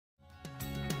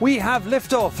We have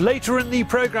liftoff later in the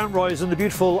programme, Rise, and the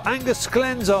beautiful Angus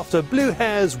Glens after blue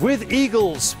hares with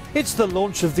eagles. It's the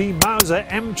launch of the Mauser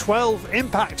M12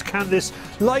 Impact. Can this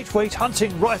lightweight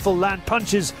hunting rifle land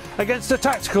punches against a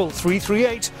tactical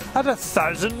 338 at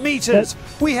 1,000 metres?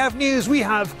 We have news, we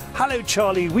have Hallo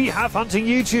Charlie, we have hunting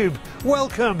YouTube.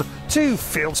 Welcome to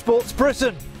Fieldsports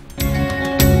Britain.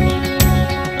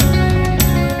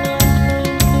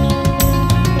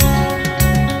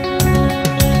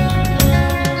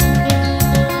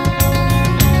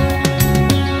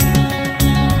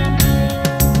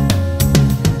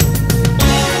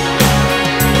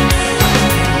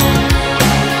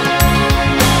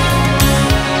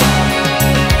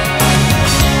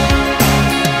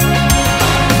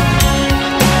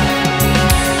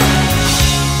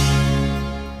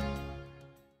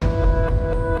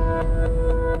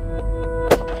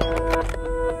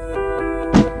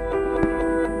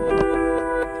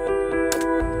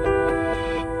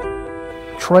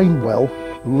 Train well,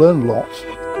 learn lots,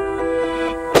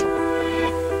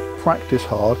 practice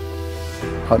hard,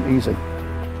 hunt easy.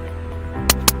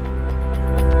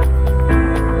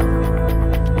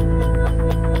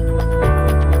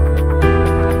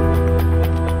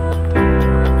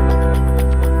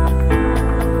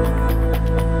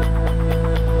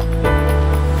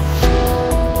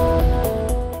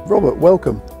 Robert,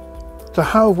 welcome. So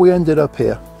how have we ended up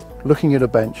here, looking at a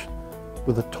bench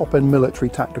with a top-end military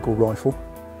tactical rifle,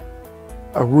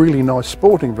 a really nice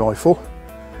sporting rifle,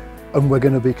 and we're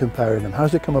going to be comparing them?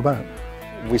 How's it come about?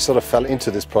 We sort of fell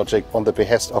into this project on the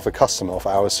behest of a customer of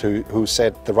ours who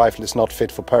said the rifle is not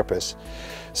fit for purpose.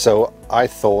 So I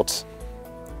thought,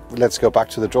 let's go back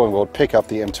to the drawing board, pick up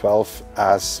the M12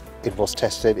 as it was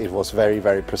tested, it was very,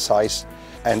 very precise,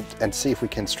 and see if we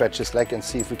can stretch its leg and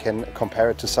see if we can compare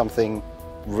it to something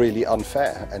really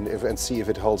unfair, and see if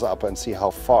it holds up, and see how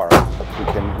far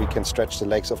we can stretch the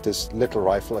legs of this little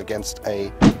rifle against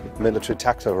a military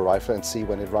tactical rifle, and see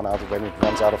when it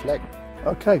runs out of leg.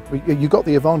 Okay, you got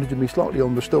the advantage of me slightly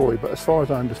on the story, but as far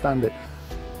as I understand it,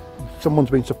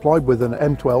 someone's been supplied with an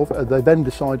M12. They then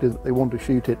decided that they want to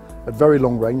shoot it at very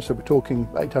long range, so we're talking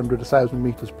 800, 1,000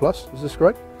 metres plus. Is this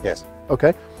correct? Yes.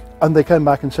 Okay, and they came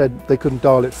back and said they couldn't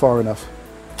dial it far enough.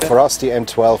 For us, the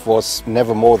M12 was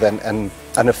never more than an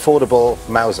affordable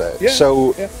Mauser.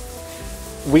 So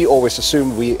we always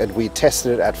assumed we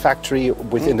tested it at factory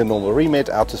within the normal remit,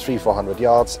 out to 300-400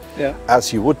 yards,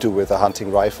 as you would do with a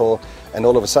hunting rifle. And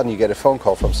all of a sudden you get a phone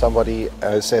call from somebody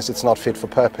who says it's not fit for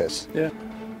purpose.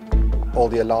 All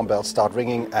the alarm bells start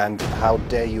ringing, and how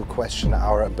dare you question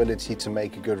our ability to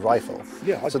make a good rifle?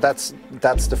 So that's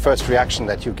the first reaction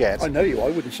that you get. I know you,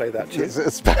 I wouldn't say that to you.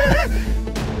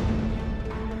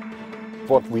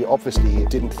 What we obviously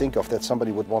didn't think of, that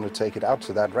somebody would want to take it out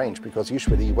to that range, because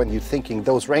usually when you're thinking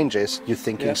those ranges, you're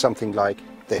thinking something like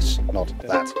this, not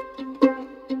that.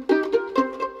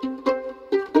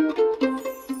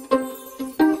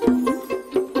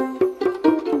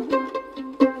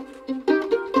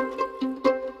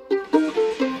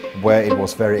 Where it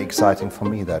was very exciting for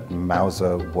me that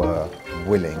Mauser were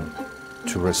willing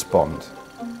to respond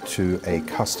to a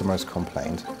customer's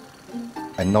complaint,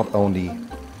 and not only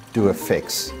do a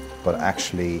fix, but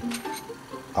actually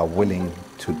are willing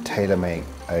to tailor-make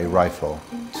a rifle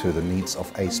to the needs of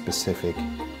a specific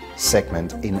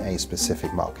segment in a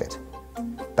specific market.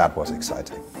 That was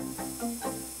exciting.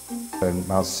 And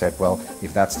Mauser said, well,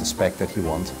 if that's the spec that you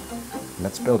want,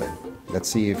 let's build it. Let's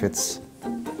see if it's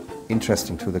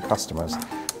interesting to the customers,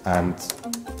 and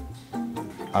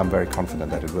I'm very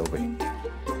confident that it will be.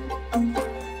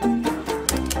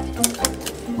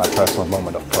 My personal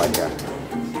moment of pride here.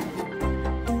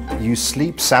 You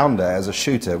sleep sounder as a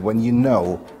shooter when you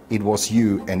know it was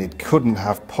you and it couldn't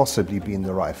have possibly been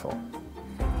the rifle.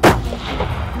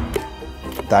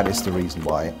 That is the reason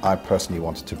why I personally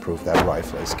wanted to prove that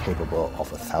rifle is capable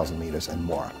of 1,000 meters and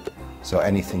more. So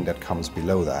anything that comes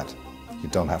below that, you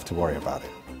don't have to worry about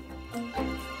it.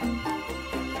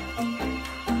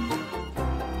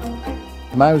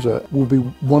 Mauser will be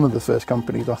one of the first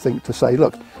companies, I think, to say,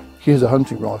 look, here's a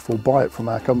hunting rifle, buy it from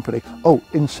our company. Oh,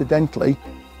 incidentally,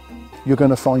 you're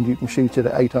going to find you can shoot it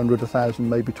at 800, 1,000,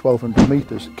 maybe 1,200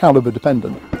 metres, calibre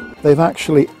dependent. They've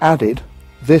actually added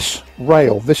this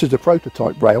rail. This is a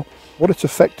prototype rail. What it's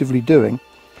effectively doing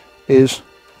is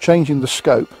changing the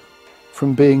scope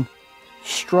from being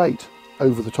straight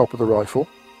over the top of the rifle,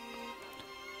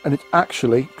 and it's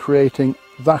actually creating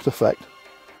that effect.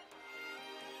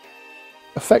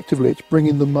 Effectively, it's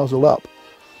bringing the muzzle up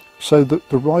so that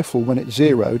the rifle, when it's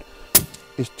zeroed,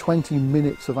 is 20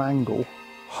 minutes of angle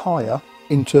higher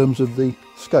in terms of the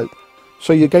scope.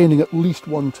 So you're gaining at least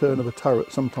one turn of a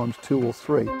turret, sometimes two or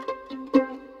three.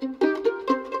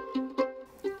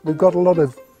 we've got a lot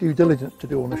of due diligence to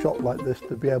do on a shot like this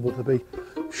to be able to be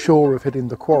sure of hitting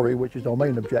the quarry, which is our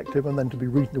main objective, and then to be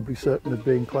reasonably certain of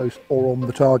being close or on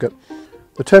the target.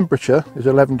 The temperature is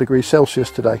 11 degrees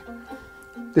Celsius today.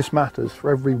 This matters. For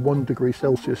every 1 degree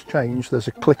Celsius change, there's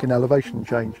a click in elevation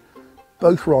change.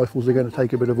 Both rifles are going to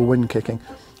take a bit of a wind kicking.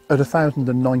 At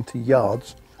 1,090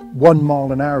 yards, 1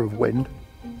 mile an hour of wind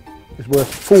is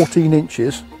worth 14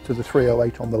 inches to the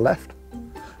 308 on the left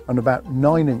and about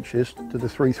 9 inches to the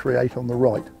 338 on the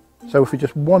right. So if we're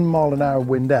just 1 mile an hour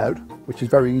wind out, which is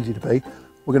very easy to be,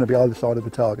 we're going to be either side of the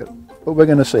target. But we're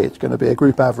going to see, it's going to be a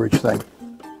group average thing.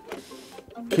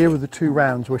 Here are the 2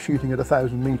 rounds we're shooting at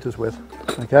 1,000 metres with,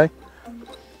 okay?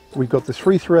 We've got the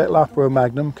 338 Lapro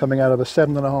Magnum coming out of a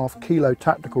 7.5 kilo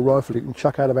tactical rifle you can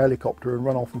chuck out of a helicopter and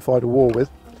run off and fight a war with.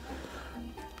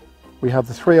 We have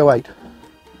the 308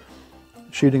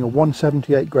 shooting a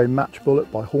 178 grain match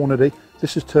bullet by Hornady.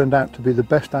 This has turned out to be the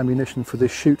best ammunition for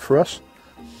this shoot for us.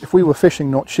 If we were fishing,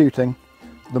 not shooting,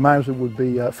 the Mauser would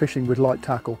be fishing with light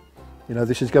tackle. You know,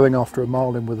 this is going after a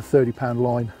marlin with a 30-pound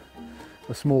line,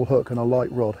 a small hook and a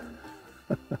light rod.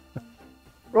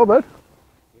 Robert,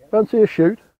 fancy a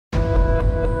shoot?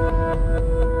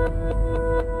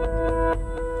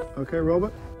 Okay,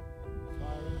 Robert.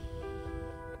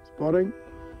 Spotting.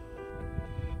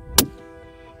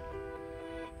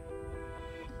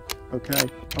 Okay,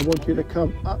 I want you to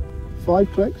come up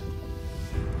 5 clicks.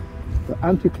 So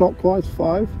anti-clockwise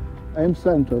 5, aim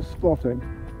centre, spotting.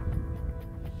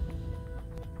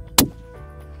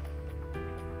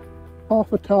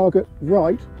 Half a target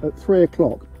right at 3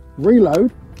 o'clock.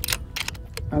 Reload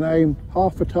and aim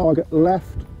half a target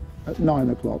left at 9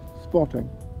 o'clock, spotting.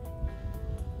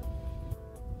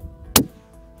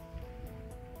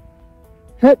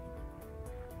 Hit.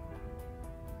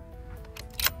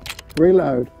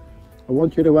 Reload. I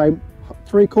want you to aim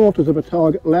 3/4 of a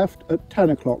target left at 10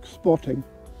 o'clock, spotting.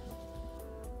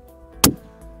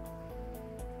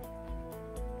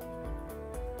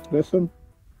 Listen.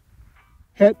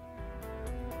 Hit.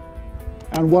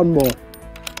 And 1 more.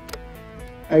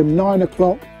 Aim 9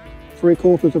 o'clock,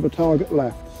 3/4 of a target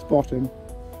left, spotting.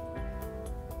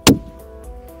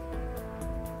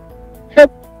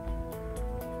 Hit.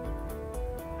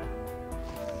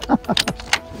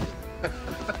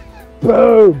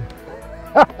 Boom.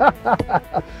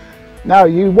 Now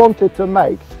you wanted to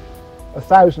make a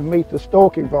 1,000-metre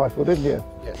stalking rifle, didn't you?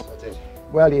 Yes, I did.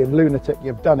 Well, you lunatic,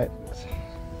 you've done it.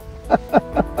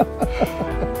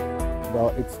 Well,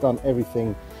 it's done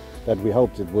everything that we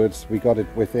hoped it would. We got it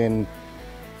within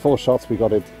 4 shots. We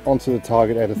got it onto the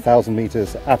target at 1,000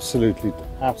 meters. Absolutely.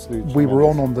 We were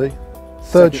on the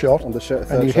third shot, on the third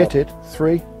and you shot. hit it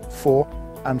 3, 4,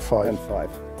 and 5. And 5.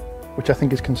 Which I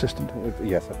think is consistent.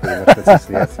 Yes, I pretty much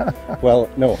consistent, yes. Well,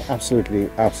 no, absolutely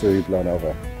blown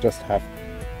over. Just have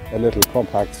a little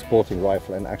compact sporting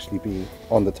rifle and actually be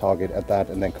on the target at that,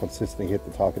 and then consistently hit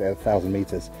the target at 1,000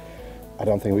 meters. I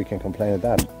don't think we can complain at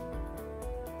that.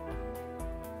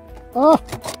 Ah,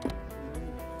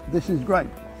 this is great.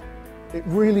 It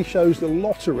really shows the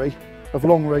lottery of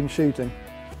long-range shooting.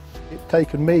 It's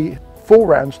taken me 4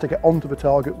 rounds to get onto the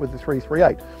target with the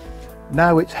 338.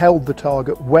 Now it's held the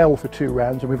target well for 2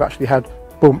 rounds, and we've actually had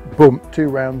bump, bump, 2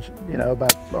 rounds, you know,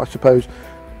 about, I suppose,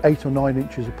 8 or 9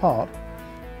 inches apart.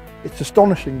 It's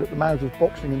astonishing that the Mauser's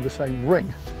boxing in the same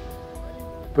ring,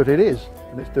 but it is,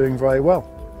 and it's doing very well.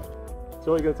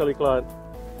 So what are you going to tell your client?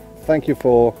 Thank you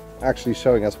for actually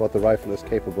showing us what the rifle is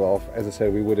capable of. As I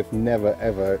said, we would have never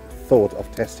ever thought of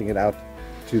testing it out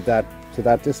to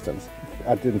that distance.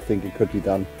 I didn't think it could be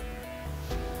done.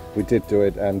 We did do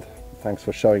it, and thanks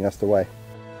for showing us the way.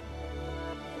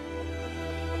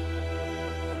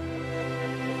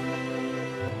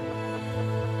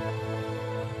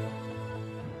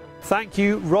 Thank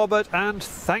you, Robert, and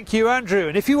thank you, Andrew.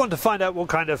 And if you want to find out what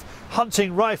kind of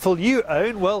hunting rifle you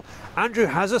own, well, Andrew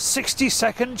has a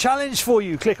 60-second challenge for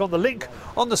you. Click on the link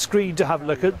on the screen to have a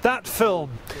look at that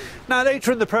film. Now,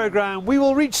 later in the programme, we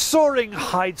will reach soaring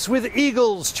heights with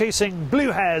eagles chasing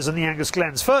blue hares in the Angus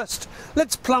Glens. First,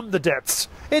 let's plumb the depths.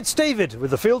 It's David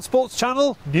with the Fieldsports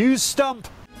Channel News Stump.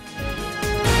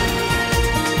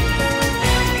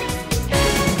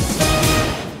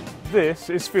 This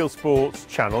is Fieldsports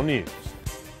Channel News.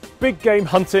 Big game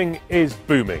hunting is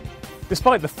booming.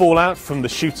 Despite the fallout from the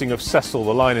shooting of Cecil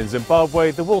the lion in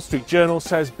Zimbabwe, the Wall Street Journal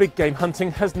says big game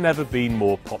hunting has never been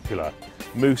more popular.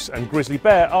 Moose and grizzly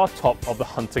bear are top of the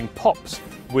hunting pops,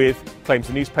 with, claims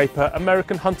the newspaper,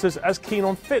 American hunters as keen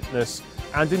on fitness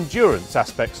and endurance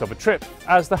aspects of a trip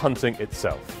as the hunting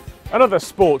itself. Another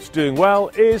sport doing well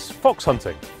is fox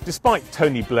hunting. Despite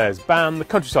Tony Blair's ban, the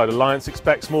Countryside Alliance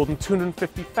expects more than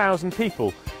 250,000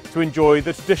 people to enjoy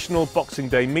the traditional Boxing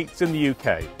Day meets in the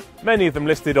UK, many of them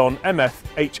listed on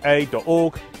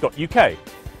mfha.org.uk.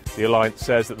 The Alliance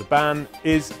says that the ban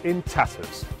is in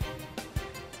tatters.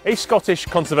 A Scottish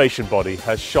conservation body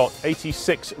has shot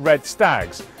 86 red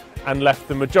stags and left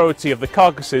the majority of the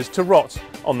carcasses to rot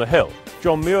on the hill.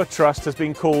 John Muir Trust has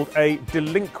been called a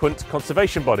delinquent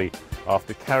conservation body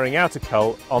after carrying out a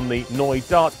cull on the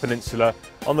Knoydart Peninsula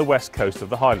on the west coast of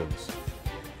the Highlands.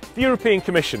 The European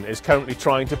Commission is currently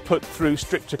trying to put through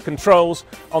stricter controls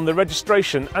on the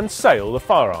registration and sale of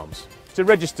firearms. To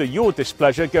register your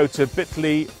displeasure, go to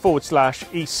bit.ly/EC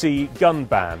gun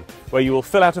ban, where you will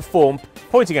fill out a form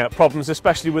pointing out problems,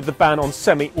 especially with the ban on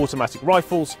semi-automatic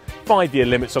rifles, 5-year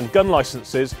limits on gun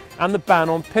licences and the ban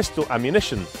on pistol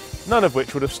ammunition, none of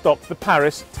which would have stopped the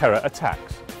Paris terror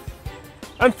attacks.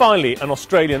 And finally, an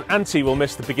Australian auntie will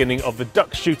miss the beginning of the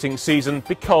duck shooting season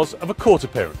because of a court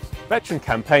appearance. Veteran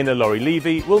campaigner Laurie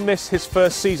Levy will miss his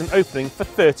first season opening for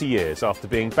 30 years after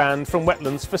being banned from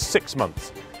wetlands for 6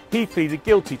 months. He pleaded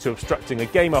guilty to obstructing a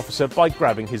game officer by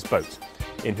grabbing his boat.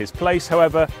 In his place,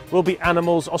 however, will be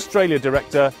Animals Australia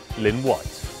director Lynn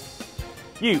White.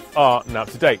 You are now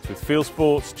up to date with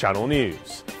Fieldsports Channel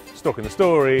News. Stalking the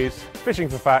stories, fishing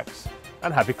for facts,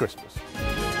 and happy Christmas.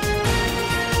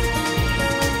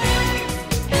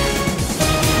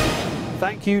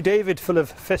 Thank you, David, full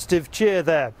of festive cheer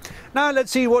there. Now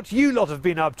let's see what you lot have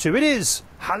been up to. It is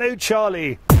Hallo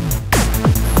Charlie.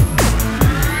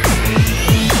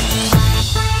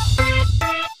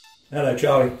 Hello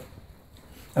Charlie.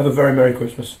 Have a very Merry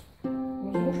Christmas.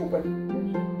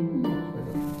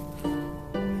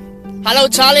 Hello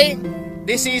Charlie,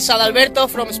 this is Adalberto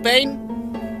from Spain.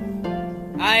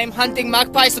 I'm hunting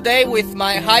magpies today with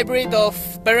my hybrid of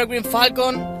peregrine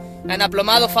falcon and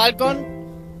aplomado falcon.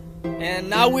 And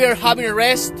now we are having a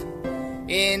rest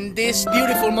in this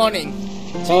beautiful morning.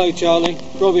 Hello Charlie,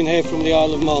 Robin here from the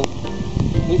Isle of Mull.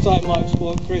 Looks like might have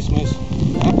spoiled Christmas.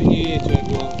 Happy New Year to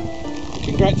everyone.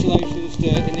 Congratulations to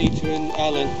Anita and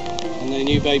Alan and their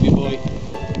new baby boy.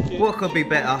 What could be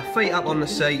better? Feet up on the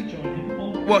seat,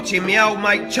 watching me old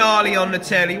mate Charlie on the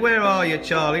telly. Where are you,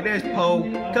 Charlie? There's Paul.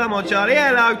 Come on, Charlie.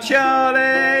 Hello,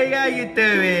 Charlie. How you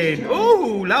doing?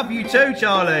 Ooh, love you too,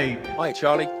 Charlie. Hi,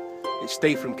 Charlie. It's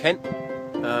Steve from Kent.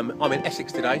 I'm in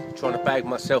Essex today, trying to bag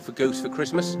myself a goose for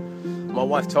Christmas. My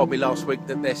wife told me last week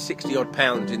that there's 60 odd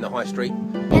pounds in the high street.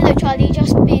 Hello Charlie,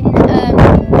 just been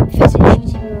pheasant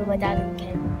shooting with my dad and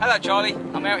Ken. Hello Charlie,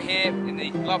 I'm out here in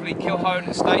the lovely Kilhone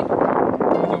estate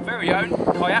with your very own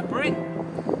kayak brewery.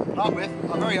 I'm with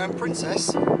our very own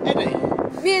princess, Eddie.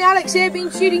 Me and Alex here have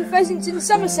been shooting pheasants in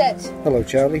Somerset. Hello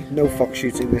Charlie, no fox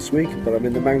shooting this week, but I'm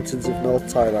in the mountains of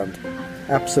North Thailand.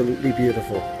 Absolutely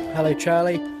beautiful. Hello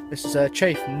Charlie, this is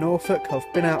Che from Norfolk.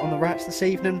 I've been out on the rats this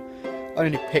evening. I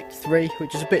only picked 3,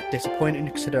 which is a bit disappointing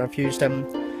considering I've used 2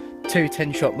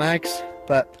 10-shot mags.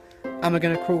 But am I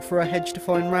going to crawl through a hedge to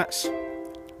find rats?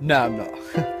 No, I'm not.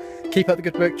 Keep up the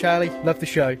good work, Charlie. Love the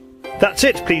show. That's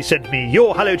it. Please send me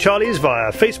your Hello Charlies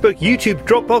via Facebook, YouTube,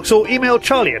 Dropbox or email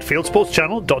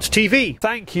charlie@fieldsportschannel.tv.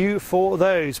 Thank you for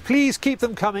those. Please keep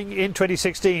them coming in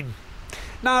 2016.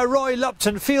 Now, Roy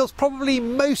Lupton feels probably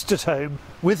most at home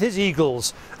with his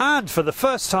eagles, and for the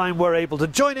first time we're able to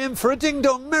join him for a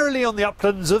ding-dong merrily on the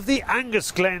uplands of the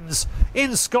Angus Glens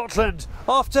in Scotland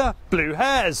after blue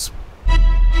hares.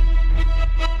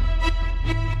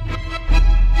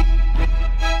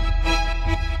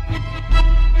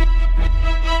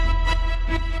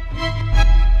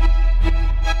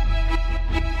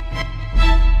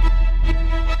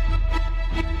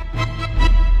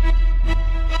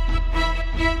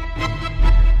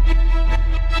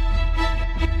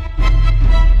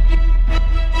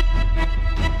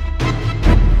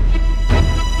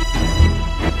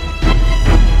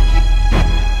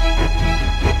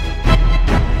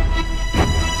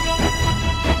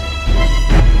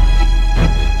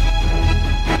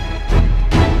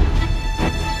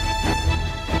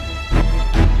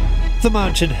 The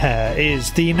mountain hare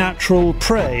is the natural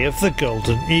prey of the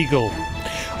golden eagle.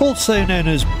 Also known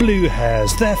as blue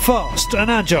hares, they're fast and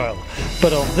agile,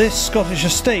 but on this Scottish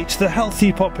estate the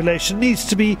healthy population needs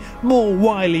to be more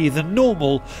wily than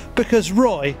normal because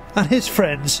Roy and his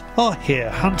friends are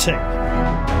here hunting.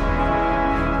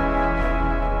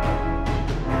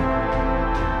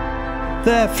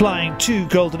 They're flying 2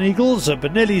 golden eagles, a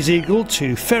Bonelli's eagle,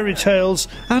 2 ferrutails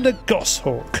and a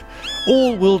goshawk.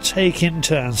 All will take in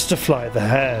turns to fly the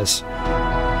hares.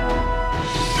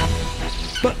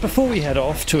 But before we head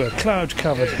off to a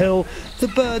cloud-covered hill, the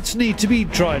birds need to be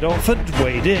dried off and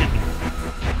weighed in.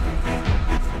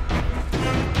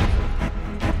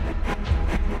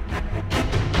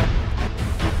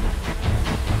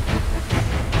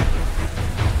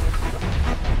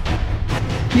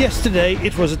 Yesterday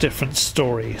it was a different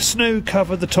story. Snow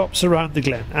covered the tops around the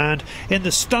glen, and in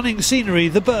the stunning scenery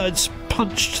the birds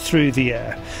punched through the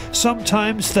air.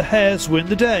 Sometimes the hares win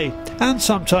the day, and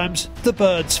sometimes the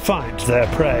birds find their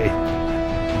prey.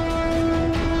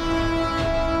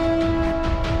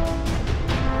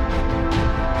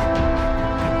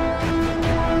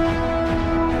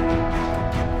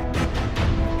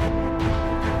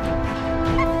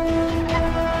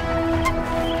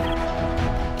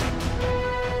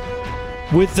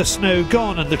 With the snow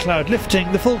gone and the cloud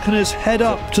lifting, the falconers head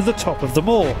up to the top of the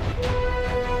moor.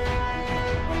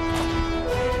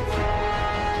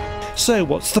 So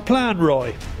what's the plan,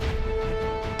 Roy?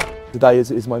 Today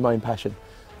is my main passion,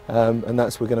 and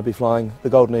that's we're going to be flying the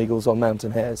golden eagles on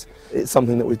mountain hares. It's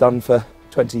something that we've done for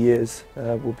 20 years.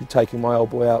 We'll be taking my old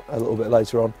boy out a little bit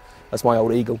later on. That's my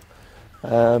old eagle.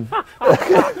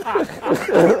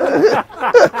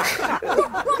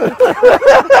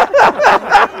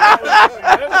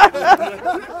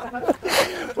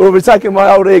 We'll be taking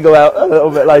my old eagle out a little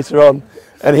bit later on,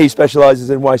 and he specialises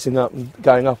in wasting up and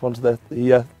going up onto the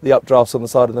updrafts on the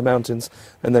side of the mountains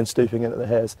and then stooping into the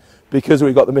hares. Because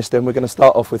we've got the mist in, we're going to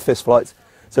start off with fist flights,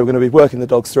 so we're going to be working the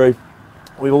dogs through.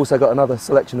 We've also got another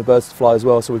selection of birds to fly as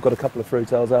well, so we've got a couple of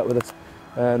ferrutails out with us,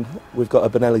 and we've got a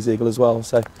Bonelli's eagle as well,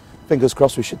 so fingers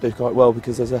crossed we should do quite well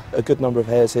because there's a good number of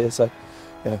hares here, so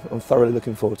yeah, I'm thoroughly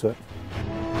looking forward to it.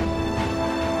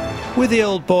 With the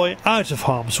old boy out of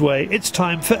harm's way, it's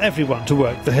time for everyone to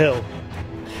work the hill.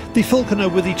 The falconer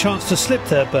with the chance to slip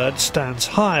their bird stands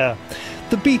higher.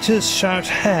 The beaters shout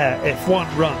hare if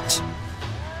one runs.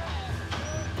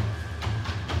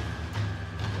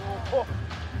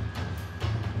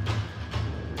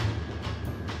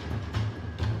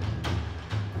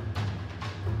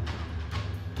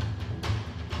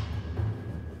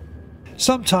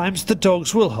 Sometimes the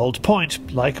dogs will hold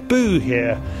point, like Boo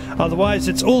here. Otherwise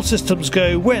it's all systems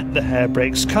go when the hare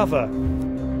breaks cover.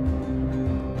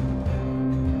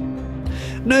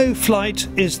 No flight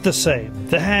is the same.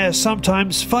 The hare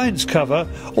sometimes finds cover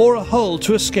or a hole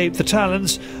to escape the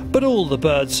talons, but all the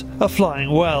birds are flying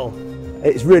well.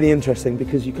 It's really interesting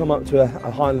because you come up to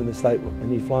a highland estate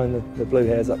and you find the blue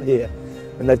hares up here,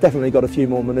 and they've definitely got a few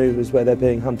more manoeuvres where they're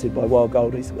being hunted by wild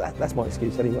goldies. That's my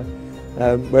excuse anyway.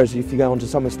 Whereas if you go onto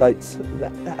some estates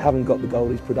that haven't got the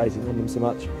goldies predating on them so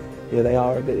much, yeah, they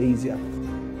are a bit easier.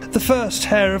 The first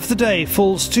hare of the day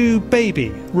falls to Baby,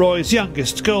 Roy's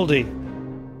youngest goldie.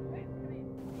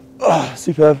 Oh,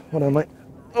 superb. Well done, mate.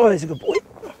 Oh, he's a good boy.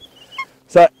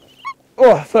 So,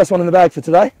 first one in the bag for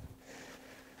today.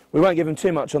 We won't give him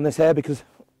too much on this hare because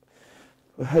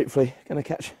we're hopefully going to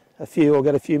catch a few or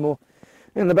get a few more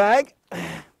in the bag.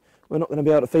 We're not going to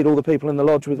be able to feed all the people in the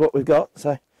lodge with what we've got,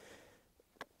 so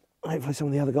hopefully some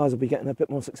of the other guys will be getting a bit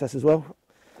more success as well.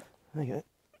 There you go.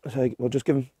 So we'll just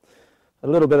give him a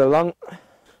little bit of lung.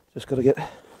 Just got to get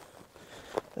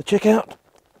the chick out.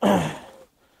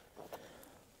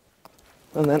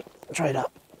 And then trade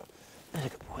up. There's a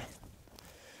good boy.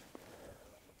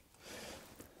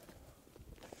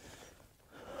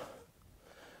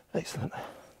 Excellent.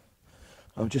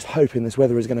 I'm just hoping this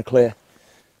weather is going to clear,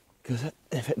 because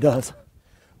if it does,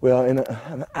 we are in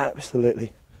an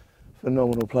absolutely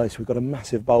phenomenal place. We've got a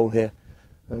massive bowl here,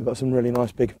 and we've got some really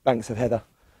nice big banks of heather.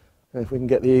 And if we can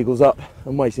get the eagles up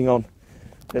and waiting on,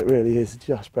 it really is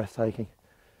just breathtaking.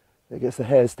 It gets the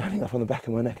hairs standing up on the back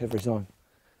of my neck every time,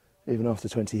 even after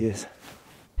 20 years.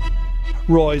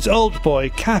 Roy's old boy,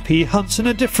 Cappy, hunts in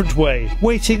a different way,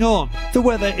 waiting on. The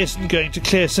weather isn't going to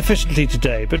clear sufficiently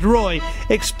today, but Roy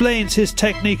explains his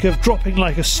technique of dropping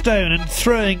like a stone and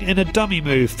throwing in a dummy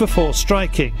move before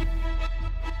striking.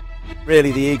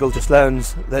 Really, the eagle just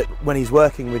learns that when he's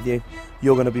working with you,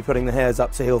 you're going to be putting the hares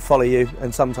up, so he'll follow you,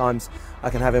 and sometimes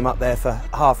I can have him up there for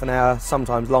half an hour,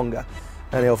 sometimes longer,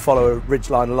 and he'll follow a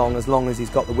ridgeline along as long as he's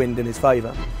got the wind in his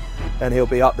favour. And he'll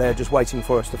be up there just waiting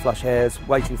for us to flush hares,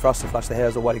 waiting for us to flush the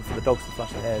hares, or waiting for the dogs to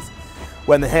flush the hares.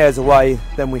 When the hare's away,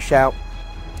 then we shout.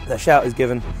 The shout is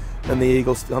given, and the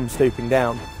eagle comes stooping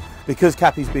down. Because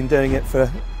Cappy's been doing it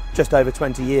for just over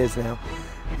 20 years now,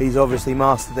 he's obviously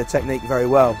mastered the technique very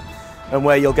well. And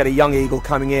where you'll get a young eagle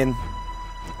coming in,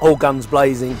 all guns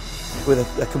blazing, with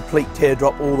a complete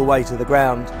teardrop all the way to the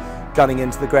ground, gunning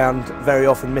into the ground, very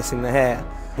often missing the hare.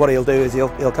 What he'll do is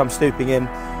he'll come stooping in.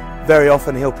 Very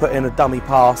often he'll put in a dummy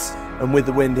pass, and with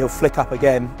the wind he'll flick up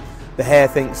again. The hare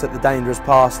thinks that the danger has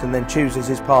passed and then chooses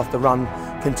his path to run,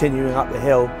 continuing up the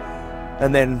hill,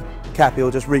 and then Cappy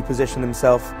will just reposition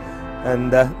himself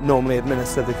and normally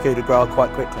administer the coup de grace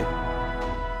quite quickly.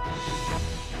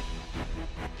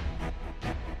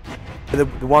 The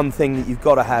one thing that you've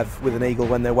got to have with an eagle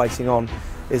when they're waiting on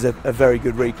is a very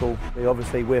good recall.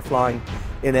 Obviously we're flying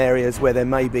in areas where there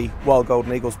may be wild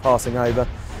golden eagles passing over,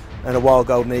 and a wild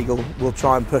golden eagle will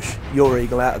try and push your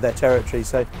eagle out of their territory,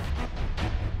 so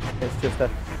it's just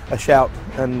a shout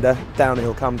and down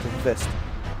he'll come to the fist.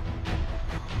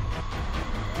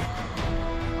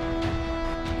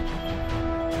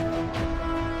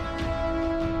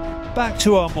 Back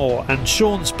to our moor, and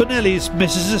Sean's Bonelli's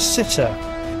misses a sitter.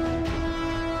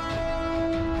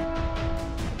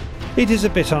 It is a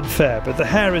bit unfair, but the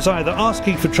hare is either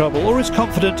asking for trouble or is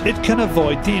confident it can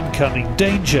avoid the incoming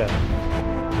danger.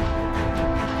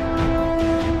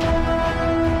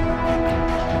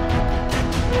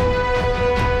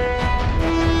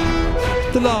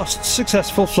 The last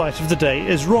successful flight of the day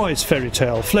is Roy's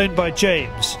ferrutail, flown by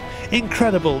James.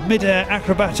 Incredible mid-air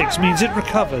acrobatics means it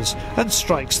recovers and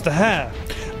strikes the hare.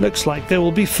 Looks like there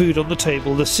will be food on the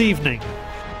table this evening.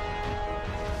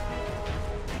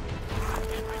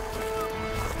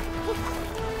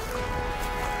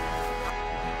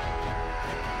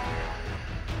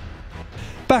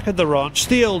 Back at the ranch,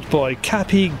 the old boy,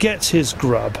 Cappy, gets his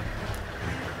grub.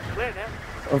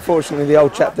 Unfortunately, the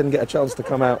old chap didn't get a chance to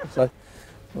come out, so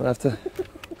we'll have to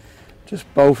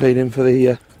just bowl feed him for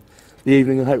the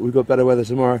evening. I hope we've got better weather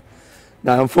tomorrow.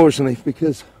 Now, unfortunately,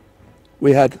 because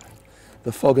we had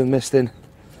the fog and mist in,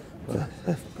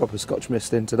 proper Scotch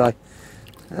mist in today,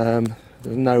 there's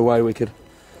no way we could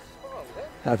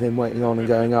have him waiting on and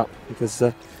going up, because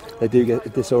they do get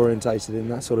disorientated in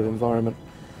that sort of environment.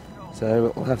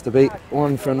 So we'll have to beat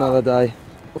one for another day.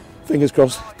 Fingers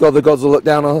crossed, God the gods will look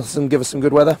down on us and give us some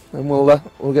good weather, and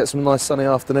we'll get some nice sunny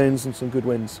afternoons and some good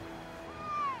winds.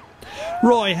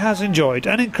 Roy has enjoyed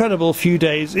an incredible few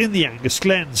days in the Angus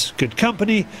Glens. Good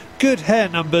company, good hare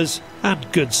numbers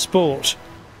and good sport.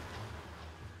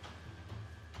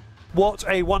 What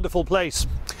a wonderful place.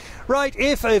 Right,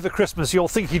 if over Christmas you're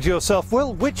thinking to yourself,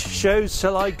 well, which shows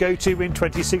shall I go to in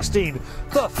 2016?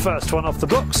 The first one off the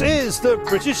books is the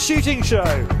British Shooting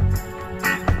Show.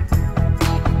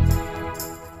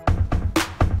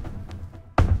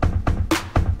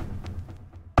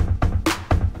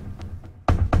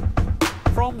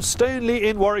 From Stoneleigh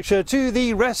in Warwickshire to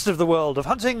the rest of the world of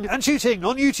hunting and shooting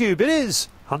on YouTube, it is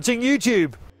Hunting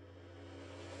YouTube.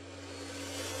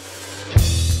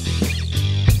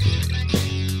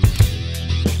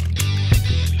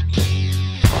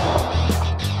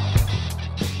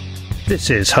 This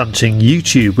is Hunting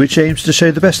YouTube, which aims to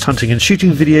show the best hunting and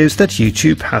shooting videos that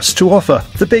YouTube has to offer.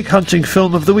 The big hunting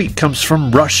film of the week comes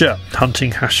from Russia.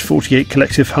 Hunting #48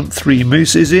 Collective Hunt 3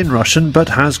 Moose is in Russian but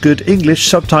has good English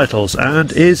subtitles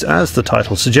and is, as the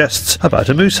title suggests, about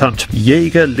a moose hunt.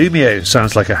 Jäger Lumio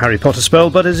sounds like a Harry Potter spell,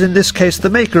 but is in this case the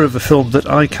maker of a film that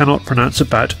I cannot pronounce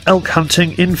about elk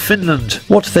hunting in Finland.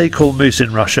 What they call moose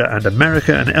in Russia and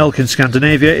America and elk in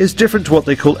Scandinavia is different to what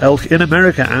they call elk in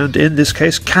America and, in this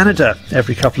case, Canada.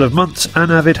 Every couple of months, an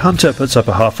avid hunter puts up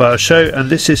a half-hour show, and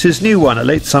this is his new one, a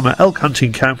late summer elk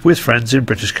hunting camp with friends in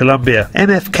British Columbia.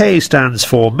 MFK stands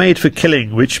for Made for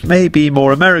Killing, which may be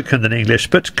more American than English,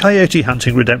 but Coyote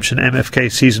Hunting Redemption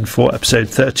MFK Season 4 Episode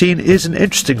 13 is an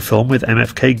interesting film with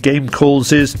MFK Game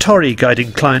Calls' Torry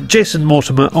guiding client Jason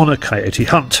Mortimer on a coyote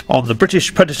hunt. On the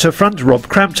British Predator front, Rob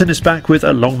Crampton is back with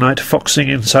a long night foxing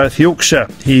in South Yorkshire.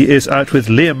 He is out with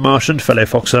Liam Marsh and fellow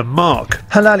foxer Mark.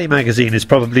 Halali magazine is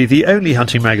probably the only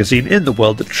hunting magazine in the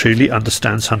world that truly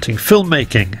understands hunting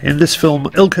filmmaking. In this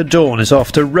film, Ilka Dawn is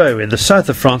after roe in the south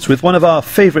of France with one of our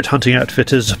favourite hunting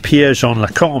outfitters, Pierre-Jean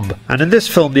Lacombe. And in this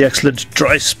film, the excellent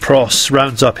Dries Pross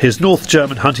rounds up his North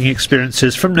German hunting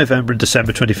experiences from November and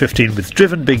December 2015 with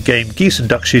driven big game, geese and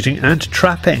duck shooting and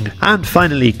trapping. And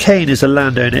finally, Kane is a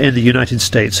landowner in the United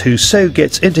States who so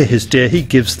gets into his deer he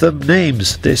gives them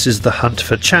names. This is The Hunt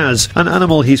for Chaz, an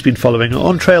animal he's been following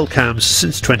on trail cams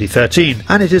since 2013.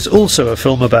 And it is also a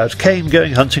film about Kane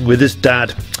going hunting with his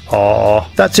dad. Aww.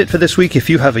 That's it for this week. If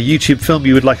you have a YouTube film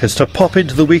you would like us to pop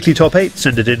into the weekly top 8,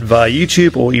 send it in via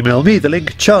YouTube or email me the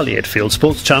link,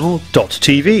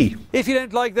 charlie@fieldsportschannel.tv. If you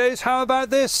don't like those, how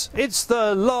about this? It's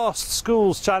the last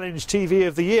Schools Challenge TV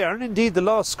of the year, and indeed the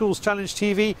last Schools Challenge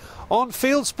TV on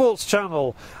Fieldsports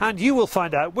Channel. And you will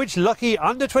find out which lucky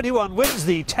under-21 wins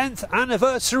the 10th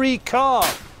anniversary car,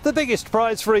 the biggest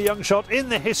prize for a young shot in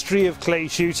the history of clay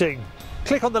shooting.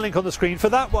 Click on the link on the screen for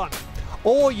that one.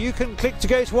 Or you can click to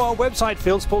go to our website,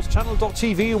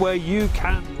 fieldsportschannel.tv, where you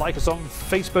can like us on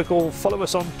Facebook or follow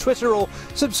us on Twitter or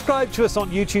subscribe to us on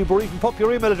YouTube, or even pop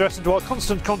your email address into our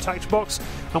constant contact box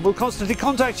and we'll constantly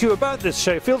contact you about this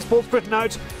show. Fieldsports Britain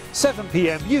out 7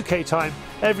 PM UK time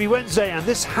every Wednesday, and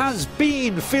this has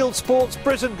been Fieldsports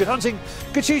Britain. Good hunting,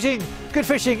 good shooting, good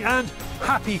fishing and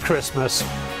happy Christmas.